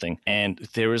Southwest or something, and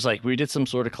there was like, we did some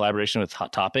sort of collaboration with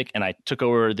Hot Topic, and I took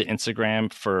over the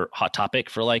Instagram for Hot Topic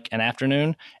for like an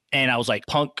afternoon. And I was like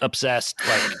punk obsessed,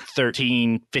 like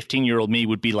 13, 15-year-old me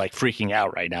would be like freaking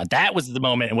out right now. That was the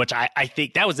moment in which I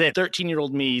think that was it.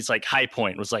 13-year-old me's like high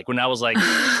point was like when I was like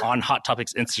on Hot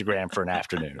Topic's Instagram for an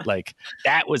afternoon. Like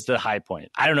that was the high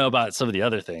point. I don't know about some of the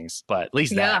other things, but at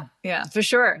least that. Yeah, for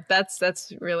sure.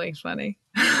 That's really funny.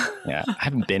 Yeah, I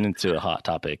haven't been into a Hot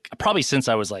Topic probably since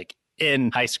I was like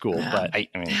in high school, but I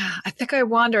mean. Yeah, I think I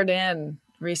wandered in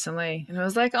recently, and I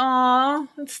was like, "Oh,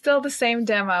 it's still the same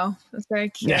demo." It's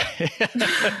very cute.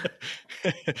 Yeah.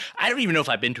 I don't even know if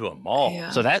I've been to a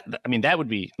mall, so that would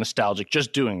be nostalgic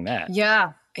just doing that.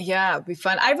 Yeah, it'd be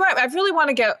fun. I really want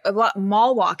to get a lot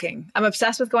mall walking. I'm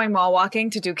obsessed with going mall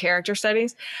walking to do character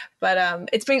studies, but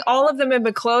all of them have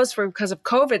been closed because of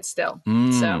COVID still.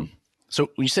 So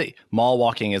when you say mall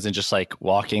walking, isn't just like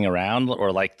walking around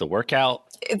or like the workout?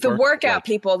 The workout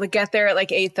people that get there at like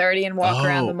 8:30 and walk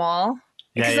around the mall.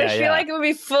 Because I feel like it would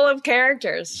be full of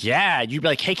characters. Yeah, you'd be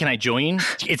like, "Hey, can I join?"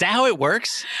 Is that how it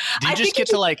works? Do you just get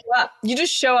to like? You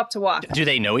just show up to walk. Do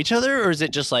they know each other, or is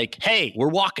it just like, "Hey, we're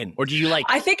walking"? Or do you like?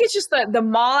 I think it's just the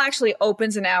mall actually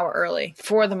opens an hour early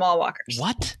for the mall walkers.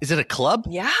 What? Is it a club?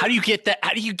 Yeah. How do you get that?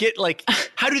 How do you get like?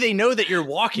 How do they know that you're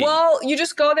walking? Well, you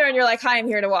just go there and you're like, "Hi, I'm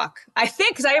here to walk." I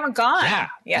think because I haven't gone.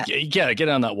 Yeah. You gotta get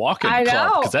on that walking club. I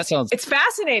know. Because that sounds. It's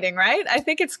fascinating, right? I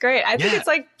think it's great. I think it's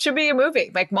like should be a movie,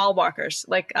 like mall walkers,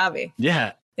 like Avi.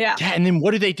 Yeah. Yeah. And then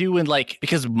what do they do when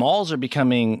because malls are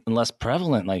becoming less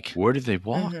prevalent? Like, where do they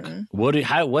walk?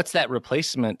 Mm-hmm. What's that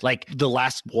replacement? Like the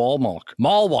last mall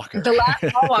walker. The last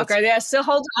mall walker. Yeah, still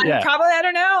holds on. Yeah. Probably, I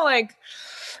don't know, like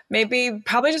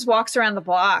probably just walks around the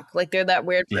block. Like they're that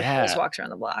weird person who just walks around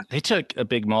the block. They took a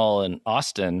big mall in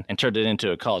Austin and turned it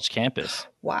into a college campus.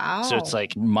 Wow. So it's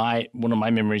like one of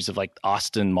my memories of like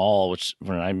Austin Mall, which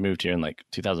when I moved here in like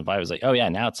 2005, I was like, oh yeah,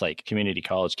 now it's like community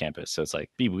college campus. So it's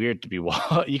like be weird to be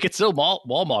you could still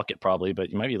wall market probably, but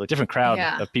you might be like different crowd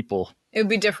of people. It would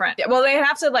be different. Well, they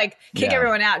have to like kick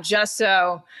everyone out just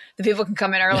so the people can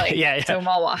come in early to a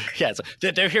mall walk. Yeah, so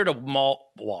they're here to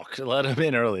mall walk. Let them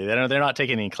in early. They're not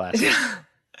taking any classes.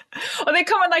 Well, they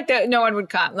come in like no one would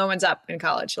come. No one's up in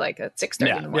college like at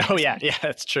 6:30 in the morning. Oh yeah,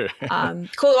 that's true. Cool.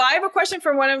 Well, I have a question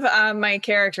from one of my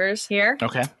characters here.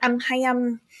 Okay.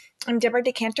 Hi. I'm Deborah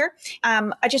DeCanter.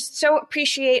 I just so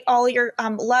appreciate all your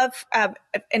love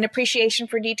and appreciation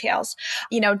for details.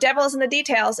 Devil's in the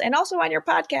details, and also on your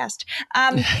podcast.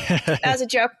 That was a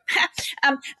joke.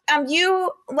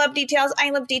 You love details.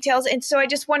 I love details. And so I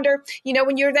just wonder,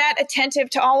 when you're that attentive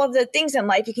to all of the things in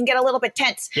life, you can get a little bit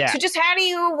tense. Yeah. So just how do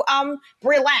you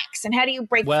relax and how do you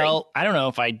break free? Well, I don't know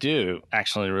if I do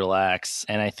actually relax.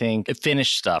 And I think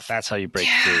finish stuff. That's how you break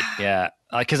free. Yeah.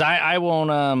 Because I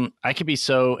won't, I could be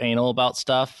so anal about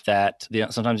stuff that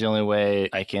sometimes the only way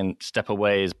I can step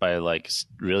away is by like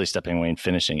really stepping away and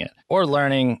finishing it, or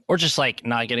learning, or just like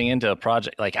not getting into a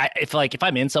project. If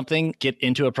I'm in something, get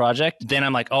into a project, then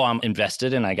I'm like, oh, I'm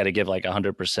invested and I got to give like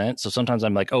 100%. So sometimes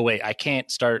I'm like, oh wait, I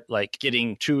can't start like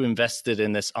getting too invested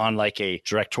in this on like a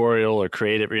directorial or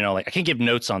creative, I can't give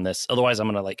notes on this. Otherwise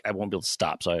I'm going to I won't be able to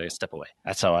stop. So I step away.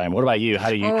 That's how I am. What about you?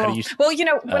 How do you? Well,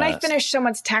 when I finish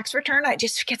someone's tax return, I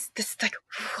just gets this it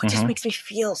just makes me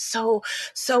feel so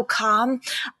calm.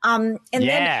 But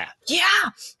the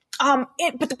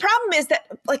problem is that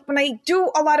when I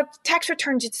do a lot of tax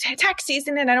returns, it's tax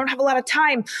season and I don't have a lot of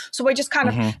time. So I just kind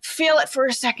of feel it for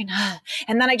a second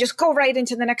and then I just go right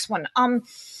into the next one.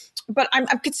 But I'm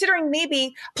considering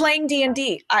maybe playing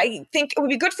D&D. I think it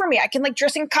would be good for me. I can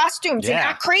dress in costumes and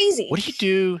act crazy. What do you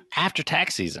do after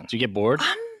tax season? Do you get bored?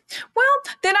 Well,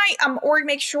 then I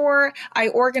make sure I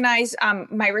organize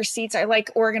my receipts. I like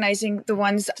organizing the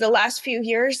ones the last few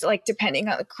years, depending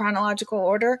on the chronological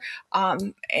order,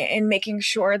 and making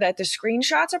sure that the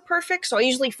screenshots are perfect. So I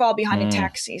usually fall behind in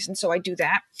tax season, so I do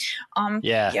that.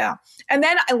 Yeah. And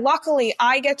then luckily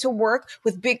I get to work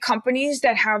with big companies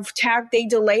that have they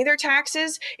delay their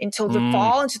taxes until the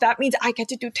fall, and so that means I get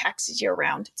to do taxes year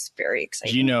round. It's very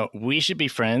exciting. We should be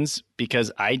friends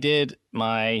because I did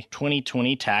my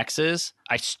 2020 taxes.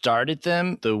 I started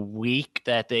them the week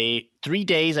that 3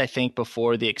 days, I think,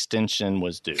 before the extension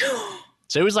was due.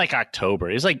 So it was October.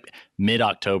 It was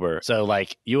mid-October. So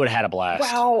you would have had a blast.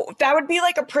 Wow. That would be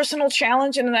a personal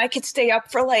challenge. And then I could stay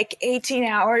up for 18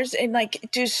 hours and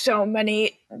do so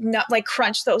many,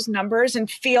 crunch those numbers and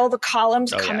feel the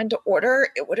columns come into order.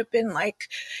 It would have been an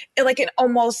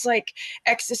almost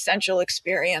existential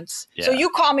experience. Yeah. So you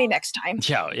call me next time.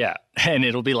 Yeah. And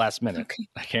it'll be last minute. Okay.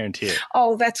 I guarantee it.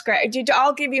 Oh, that's great.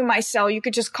 I'll give you my cell. You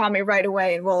could just call me right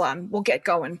away and we'll get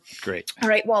going. Great. All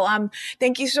right. Well,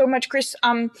 thank you so much, Chris.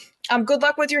 Good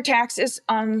luck with your taxes.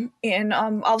 And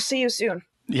I'll see you soon.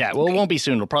 Yeah. Well, It won't be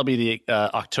soon. It'll probably be the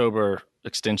October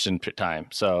extension time.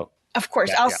 So of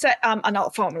course, I'll set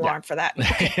a phone alarm for that.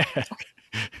 Okay.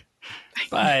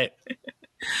 Bye.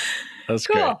 That's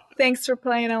cool. Great. Thanks for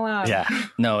playing along. Yeah.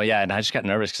 No, yeah. And I just got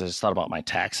nervous because I just thought about my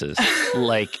taxes.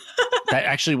 That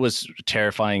actually was a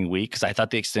terrifying week because I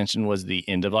thought the extension was the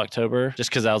end of October, just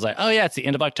because I was like, oh, yeah, it's the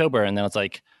end of October. And then it's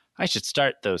I should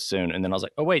start those soon. And then I was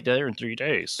like, oh, wait, they're in 3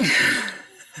 days.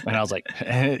 And I was like,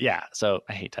 yeah. So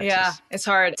I hate taxes. Yeah, it's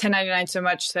hard. 1099 so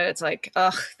much that it's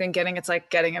then getting it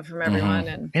from everyone.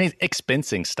 And it's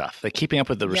expensing stuff, keeping up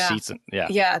with the receipts. And,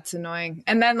 yeah, it's annoying.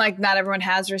 And then not everyone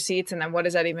has receipts. And then what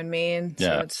does that even mean? Yeah.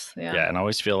 So it's, yeah. And I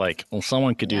always feel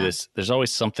someone could do this. There's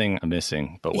always something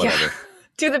missing, but whatever. Yeah.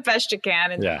 Do the best you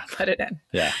can and put it in.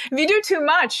 Yeah. If you do too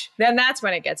much, then that's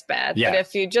when it gets bad. Yeah. But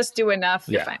if you just do enough,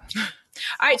 you're fine.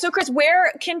 All right. So, Chris,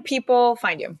 where can people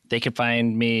find you? They can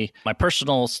find me. My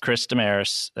personal's Chris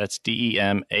Demarais. That's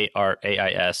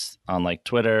DEMARAIS on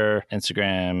Twitter,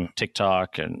 Instagram,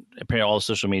 TikTok, and apparently all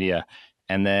social media.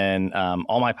 And then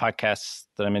all my podcasts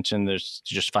that I mentioned, you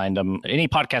just find them. Any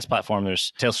podcast platform,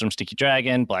 there's Tales from Stinky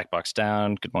Dragon, Black Box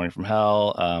Down, Good Morning from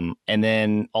Hell. And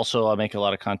then also I make a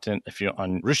lot of content if you're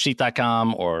on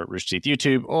roosterteeth.com or Rooster Teeth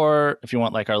YouTube, or if you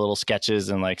want our little sketches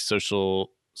and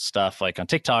social stuff on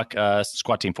TikTok,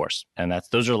 Squad Team Force. And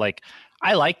those are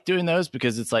I like doing those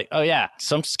because it's oh yeah,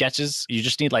 some sketches you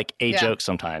just need a joke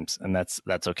sometimes, and that's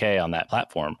okay on that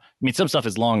platform. I mean, some stuff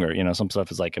is longer, some stuff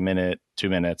is a minute, 2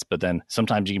 minutes, but then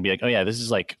sometimes you can be oh yeah, this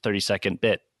is 30-second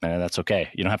bit, and that's okay.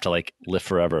 You don't have to live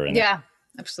forever. Yeah,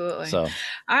 absolutely. So, all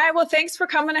right, well, thanks for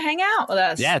coming to hang out with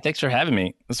us. Yeah, thanks for having me.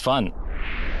 It was fun.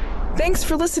 Thanks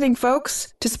for listening,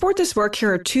 folks. To support this work,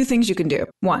 here are 2 things you can do.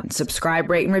 1, subscribe,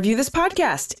 rate, and review this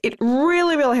podcast. It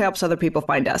really, really helps other people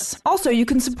find us. Also, you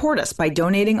can support us by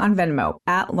donating on Venmo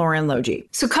at Lauren Logie.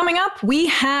 So coming up, we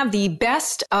have the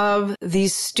Best of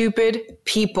These Stupid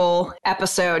People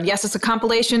episode. Yes, it's a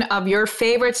compilation of your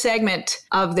favorite segment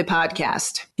of the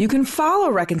podcast. You can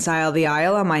follow Reconcile the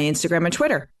Aisle on my Instagram and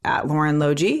Twitter at Lauren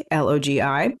Logie, Logi.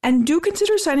 And do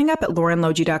consider signing up at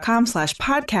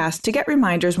laurenlogie.com/podcast to get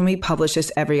reminders when we publish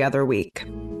this every other week.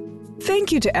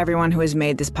 Thank you to everyone who has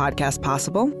made this podcast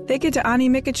possible. Thank you to Ani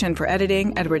Mikichin for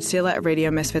editing, Edward Silla at Radio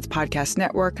Misfits Podcast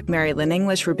Network, Mary Lynn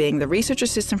English for being the research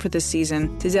assistant for this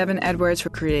season, to Devin Edwards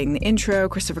for creating the intro,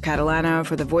 Christopher Catalano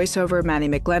for the voiceover, Maddie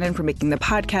McGlennon for making the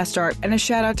podcast art, and a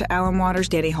shout out to Alan Waters,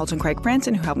 Danny Holt, and Craig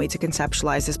Franson who helped me to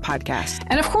conceptualize this podcast.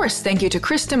 And of course, thank you to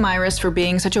Krista Myris for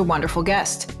being such a wonderful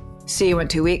guest. See you in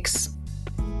 2 weeks.